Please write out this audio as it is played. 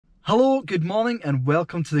Hello, good morning and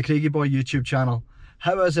welcome to the Craigie Boy YouTube channel.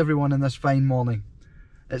 How is everyone in this fine morning?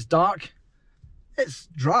 It's dark, it's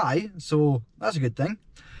dry, so that's a good thing.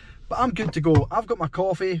 But I'm good to go. I've got my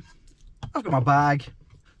coffee, I've got my bag.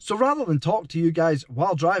 So rather than talk to you guys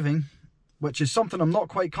while driving, which is something I'm not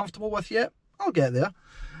quite comfortable with yet, I'll get there.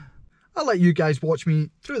 I'll let you guys watch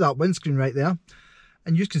me through that windscreen right there,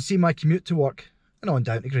 and you can see my commute to work and on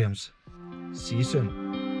down to Graeme's. See you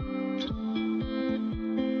soon.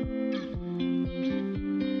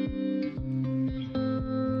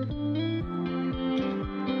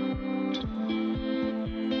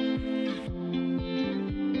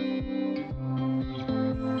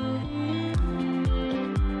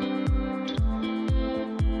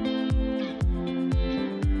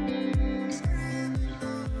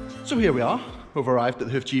 So here we are, we've arrived at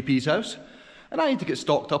the Hoof GP's house, and I need to get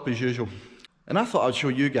stocked up as usual. And I thought I'd show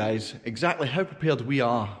you guys exactly how prepared we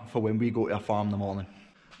are for when we go to a farm in the morning.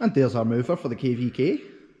 And there's our mover for the KVK.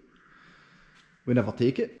 We never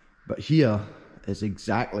take it, but here is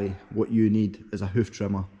exactly what you need as a hoof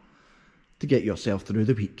trimmer to get yourself through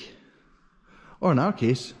the week. Or in our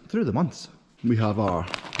case, through the months. We have our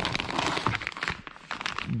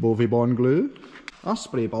Bovibond glue, our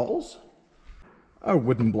spray bottles, our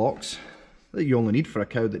wooden blocks that you only need for a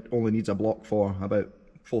cow that only needs a block for about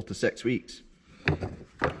 4 to 6 weeks.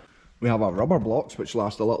 We have our rubber blocks which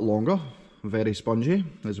last a little longer, very spongy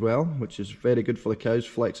as well, which is very good for the cow's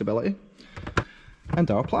flexibility.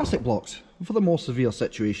 And our plastic blocks for the more severe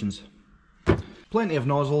situations. Plenty of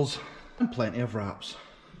nozzles and plenty of wraps.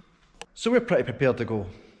 So we're pretty prepared to go.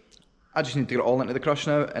 I just need to get it all into the crush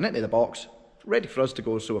now and into the box, ready for us to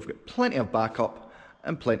go, so we've got plenty of backup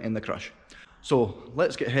and plenty in the crush. So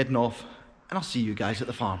let's get heading off and I'll see you guys at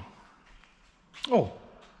the farm. Oh,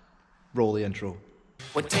 roll the intro.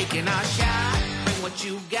 We're taking our shot, what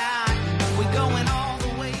you got, we're going all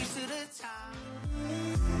the way to the top.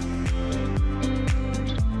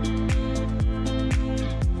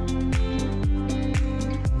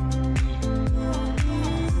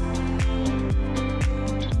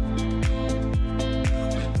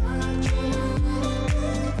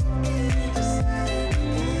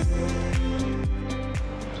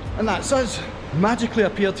 And that's us, magically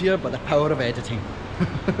appeared here by the power of editing.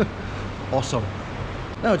 Awesome.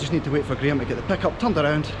 Now I just need to wait for Graeme to get the pickup turned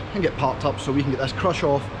around and get parked up so we can get this crush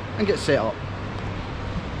off and get set up.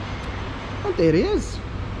 And there he is,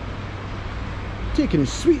 taking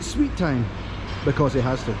his sweet time, because he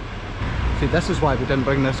has to. See, this is why we didn't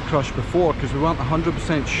bring this crush before, because we weren't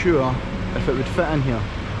 100% sure if it would fit in here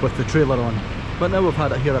with the trailer on. But now we've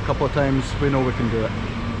had it here a couple of times, we know we can do it.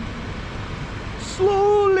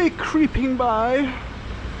 Slowly creeping by.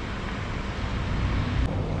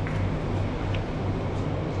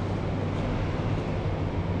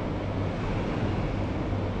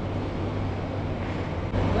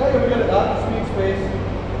 There we go, that speed space.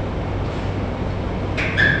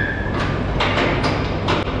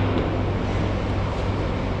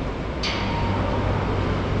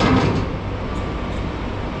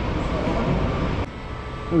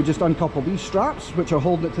 We just uncouple these straps which are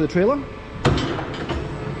holding it to the trailer.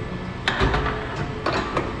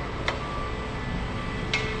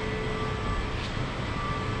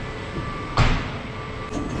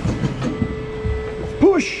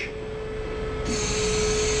 Push!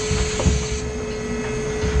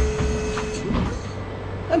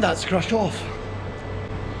 And that's crushed off.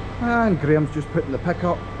 And Graeme's just putting the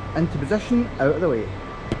pickup into position out of the way.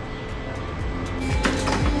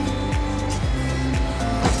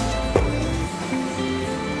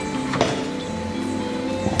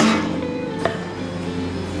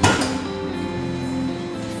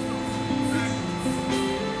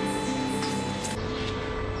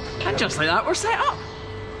 And just like that, we're set up.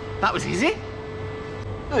 That was easy.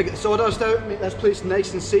 Now get the sawdust out, make this place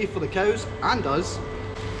nice and safe for the cows and us.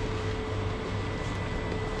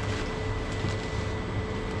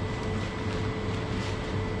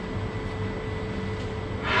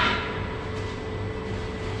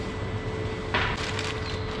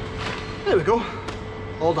 There we go,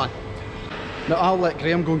 all done. Now I'll let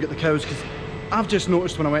Graeme go and get the cows, because I've just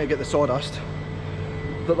noticed when I went to get the sawdust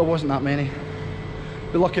that there wasn't that many.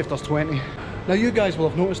 Be lucky if there's 20. Now you guys will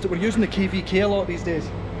have noticed that we're using the KVK a lot these days.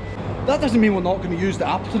 That doesn't mean we're not going to use the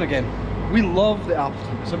Appleton again. We love the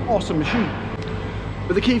Appleton, it's an awesome machine.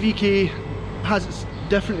 But the KVK has its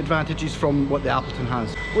different advantages from what the Appleton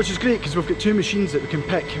has, which is great because we've got two machines that we can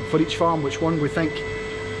pick for each farm which one we think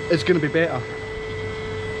is going to be better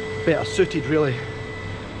suited really.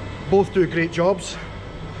 Both do great jobs,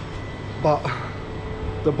 but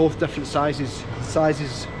they're both different sizes.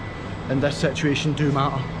 Sizes in this situation do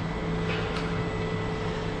matter.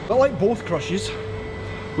 But like both crushes,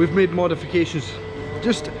 we've made modifications.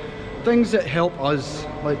 Just things that help us,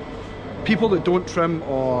 like people that don't trim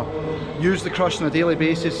or use the crush on a daily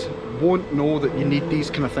basis won't know that you need these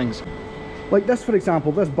kind of things. Like this, for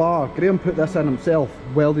example, this bar, Graeme put this in himself,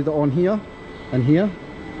 welded it on here and here,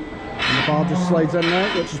 and the bar just slides in and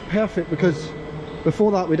out, which is perfect because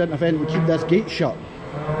before that we didn't have anything to keep this gate shut.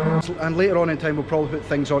 And later on in time we'll probably put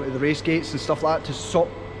things onto the race gates and stuff like that to stop,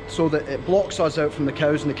 so that it blocks us out from the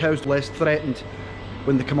cows and the cows are less threatened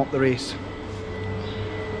when they come up the race.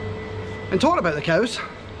 And talking about the cows,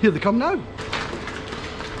 here they come now.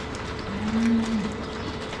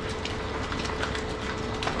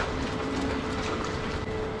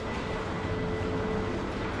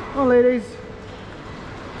 Oh ladies.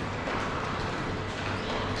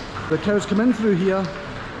 The cows come in through here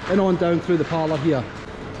and on down through the parlour here.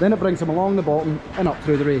 Then it brings them along the bottom and up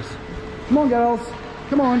through the race. Come on girls,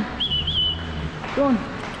 come on. Go on.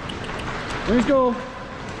 Let's go.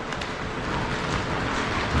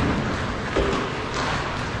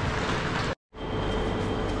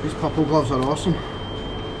 These purple gloves are awesome.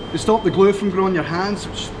 They stop the glue from growing your hands,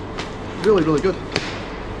 which is really, really good.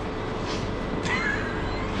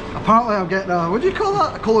 Apparently I'm getting a, what do you call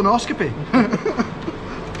that? A colonoscopy.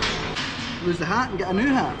 Lose the hat and get a new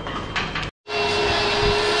hat.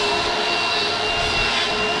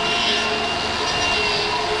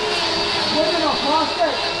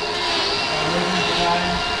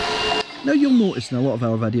 Now you'll notice in a lot of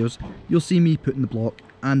our videos, you'll see me putting the block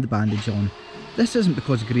and the bandage on. This isn't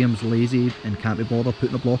because Graeme's lazy and can't be bothered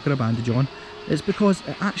putting a block or a bandage on, it's because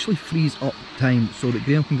it actually frees up time so that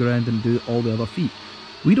Graeme can go around and do all the other feet.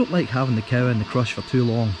 We don't like having the cow in the crush for too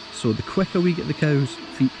long, so the quicker we get the cow's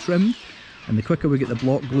feet trimmed and the quicker we get the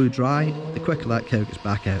block glue dry, the quicker that cow gets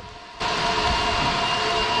back out.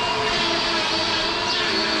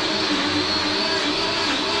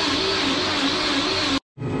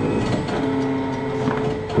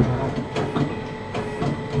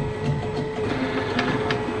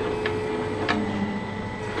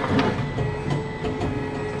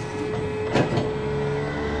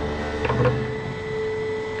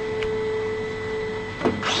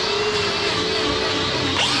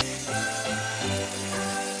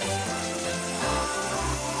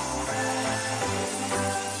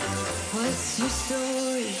 What's your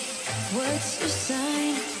story? What's your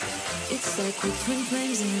sign? It's like we're twin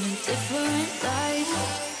flames in a different life.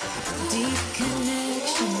 Deep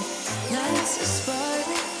connection, lights a spark.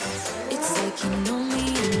 It's like you know me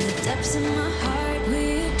in the depths of my heart.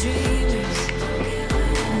 We're dreamers.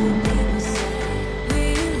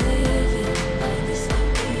 We're living.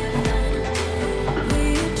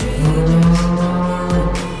 We're dreamers.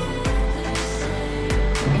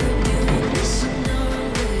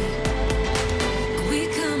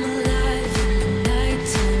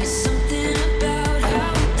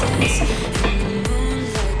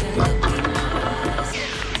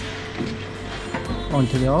 On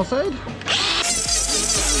to the other side.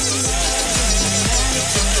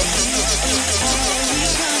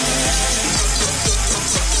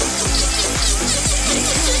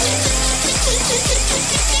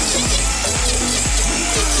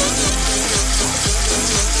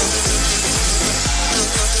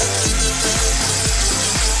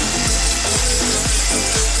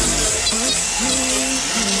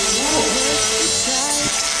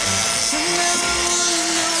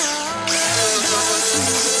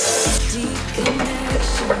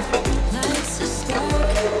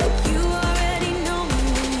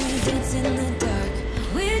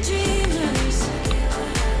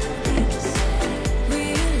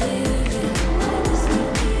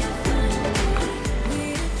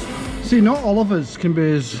 See, not all of us can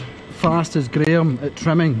be as fast as Graeme at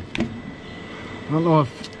trimming. I don't know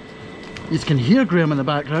if you can hear Graeme in the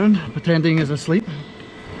background pretending he's asleep.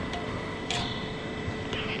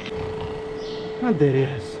 And there he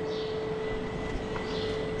is.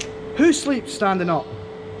 Who sleeps standing up?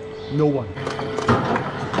 No one.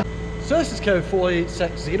 So this is cow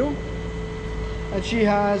 4860, and she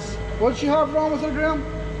has, what does she have wrong with her, Graeme?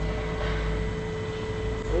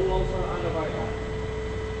 Soul ulcer and a white line.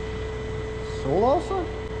 Soul ulcer?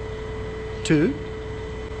 2.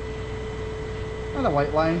 And a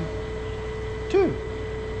white line. 2.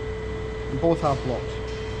 And both have blocks.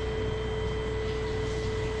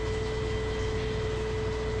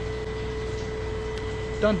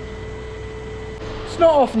 Done. It's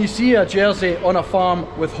not often you see a Jersey on a farm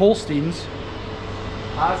with Holsteins.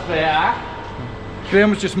 That's better.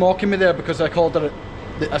 Graeme was just mocking me there because I called her,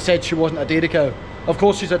 I said she wasn't a dairy cow. Of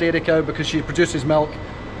course she's a dairy cow because she produces milk.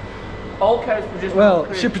 All cows produce Well,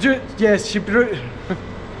 milk. she produced, yes,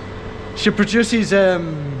 she She produces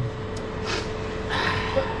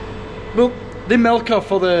well, they milk her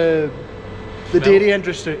for the dairy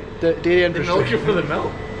industry. The dairy industry. Milk you for the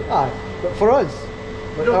milk? Aye, but for us.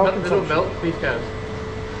 They don't milk beef cows.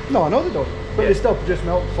 No, I know they don't. But they still produce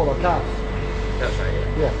milk for their calves. That's right,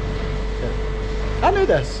 yeah. Yeah. I knew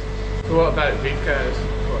this. So what about beef cows?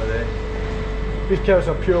 What are they? Beef cows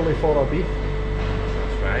are purely for our beef.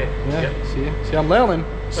 That's right. Yeah. Yep. See, I'm learning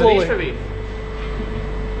So slowly. these for beef?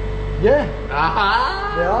 Yeah.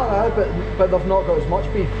 Aha! They are, aye, but they've not got as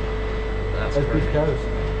much beef That's as right. beef cows.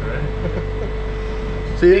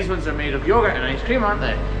 Right. See, These ones are made of yogurt and ice cream, aren't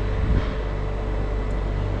they?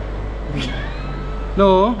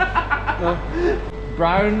 no.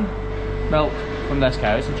 Brown milk from this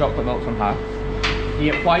cow, some chocolate milk from her.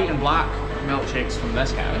 You get white and black milkshakes from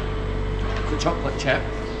this cow. The chocolate chip,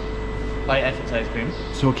 like if it's ice cream.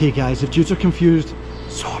 So okay guys, if dudes are confused,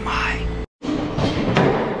 so am I.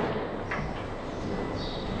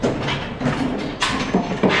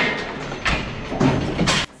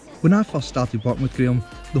 When I first started working with Graeme,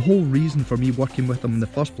 the whole reason for me working with him in the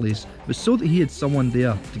first place was so that he had someone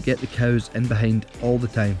there to get the cows in behind all the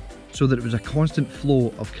time, so that it was a constant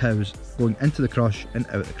flow of cows going into the crush and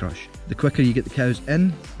out of the crush. The quicker you get the cows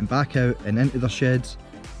in and back out and into their sheds,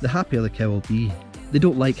 the happier the cow will be. They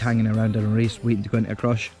don't like hanging around in a race waiting to go into a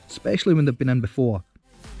crush, especially when they've been in before.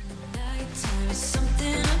 Nighttime is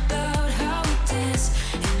something about how we dance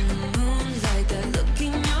in the moonlight. That look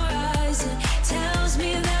in your eyes, it tells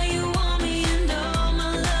me that you want me and all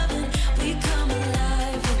my loving. We come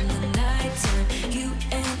alive in the nighttime. You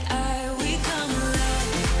and I, we come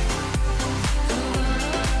alive.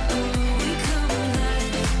 We come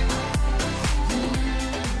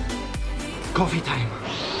alive. Coffee time.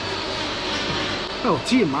 Well,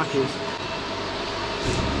 tea in my case.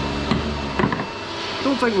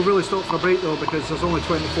 Don't think we'll really stop for a break though, because there's only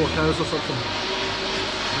 24 cows or something.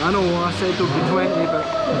 I know I said there would be 20, but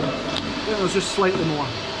yeah, there's just slightly more.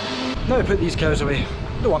 Now to put these cows away.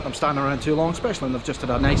 Don't want them standing around too long, especially when they've just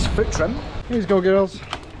had a nice foot trim. Here you go, girls.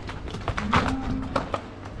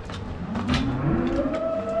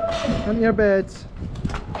 Into your beds.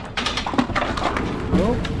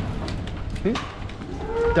 Oh. Okay.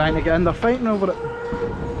 Dying to get in, they're fighting over it.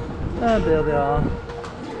 And there they are.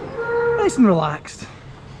 Nice and relaxed.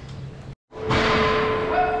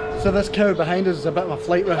 So this cow behind us is a bit of a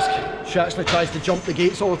flight risk. She actually tries to jump the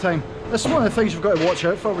gates all the time. This is one of the things you've got to watch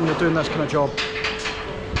out for when you're doing this kind of job.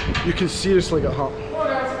 You can seriously get hurt.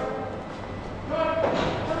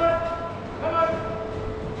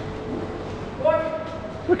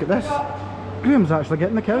 Look at this. Graeme's actually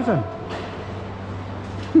getting the cows in.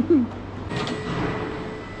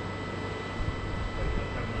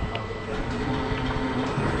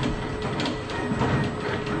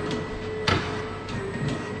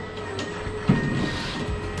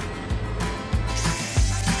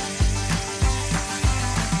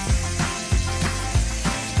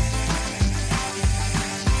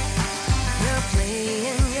 You're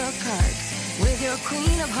playing your cards with your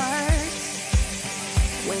queen of hearts.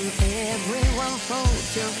 When everyone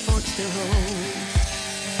folds, you're forced to hold.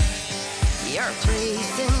 You're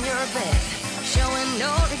placing your bet, showing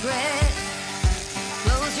no regret.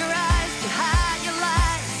 Close your eyes to hide your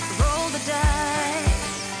lies, roll the dice.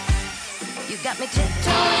 You got me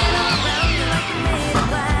tiptoeing around you like you're made of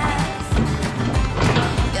glass.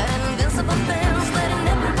 Got invincible things letting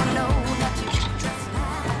everyone know that you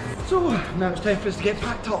trespass. So now it's time for us to get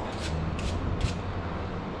packed up.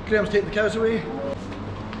 Graeme's taking the cows away.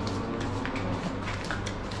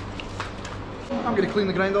 I'm going to clean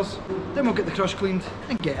the grinders, then we'll get the crush cleaned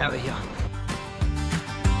and get out of here.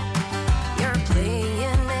 You're playing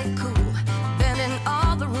it cool, bending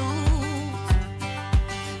all the rules.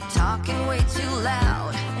 Talking way too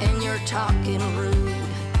loud, and you're talking rude.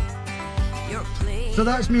 You're playing. So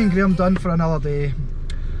that's me and Graeme done for another day.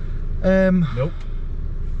 Nope.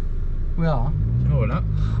 We are. No, we're not.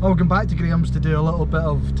 I'll go back to Graeme's to do a little bit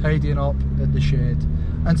of tidying up at the shed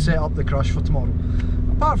and set up the crush for tomorrow.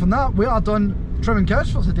 Apart from that, we are done trimming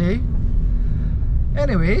cows for today.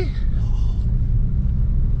 Anyway,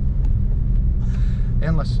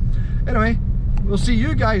 endless. Anyway, we'll see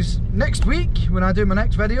you guys next week when I do my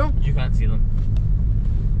next video. You can't see them.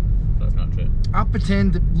 That's not true. I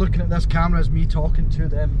pretend that looking at this camera is me talking to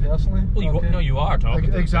them personally. Well, you, no, you are talking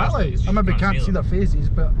to them Exactly. personally, I maybe can't see their faces,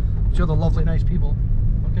 but I'm sure they're lovely, nice people.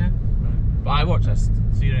 Okay. Right. But I watch this,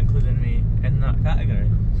 so you're including me in that category.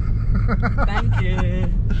 Thank you.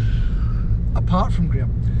 Apart from Graeme.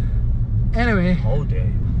 Anyway, All day.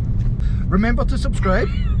 remember to subscribe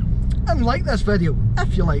and like this video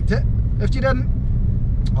if you liked it. If you didn't,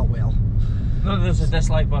 oh well. No, there's a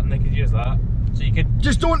dislike button. They could use that. So you could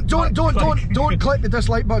Just don't click the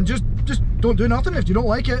dislike button. Just don't do nothing if you don't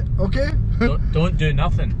like it. Okay. don't do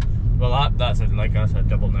nothing. Well, that's a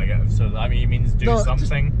double negative. So I mean, it means do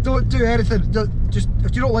something. Don't do anything. Just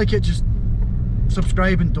if you don't like it, just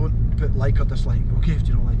subscribe and don't put like or dislike. Okay, if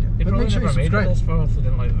you don't like it. They But make sure you made it subscribe. this far if they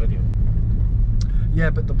didn't like the video. Yeah,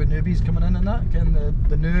 but there'll be newbies coming in and that. Again,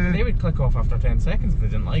 the new. They would click off after 10 seconds if they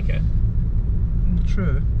didn't like it.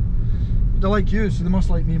 True. They like you, so they must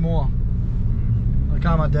like me more. Like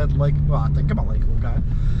I'm a dead like. Well, I think I'm a likeable guy.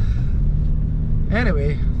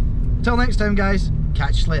 Anyway, till next time, guys.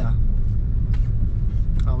 Catch you later.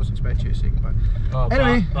 I wasn't expecting you to say goodbye. Oh,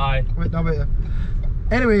 Anyway, bye. Wait, no, wait.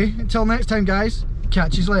 Anyway, until next time, guys.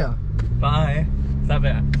 Catch you later. Bye. Is that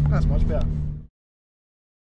better? That's much better.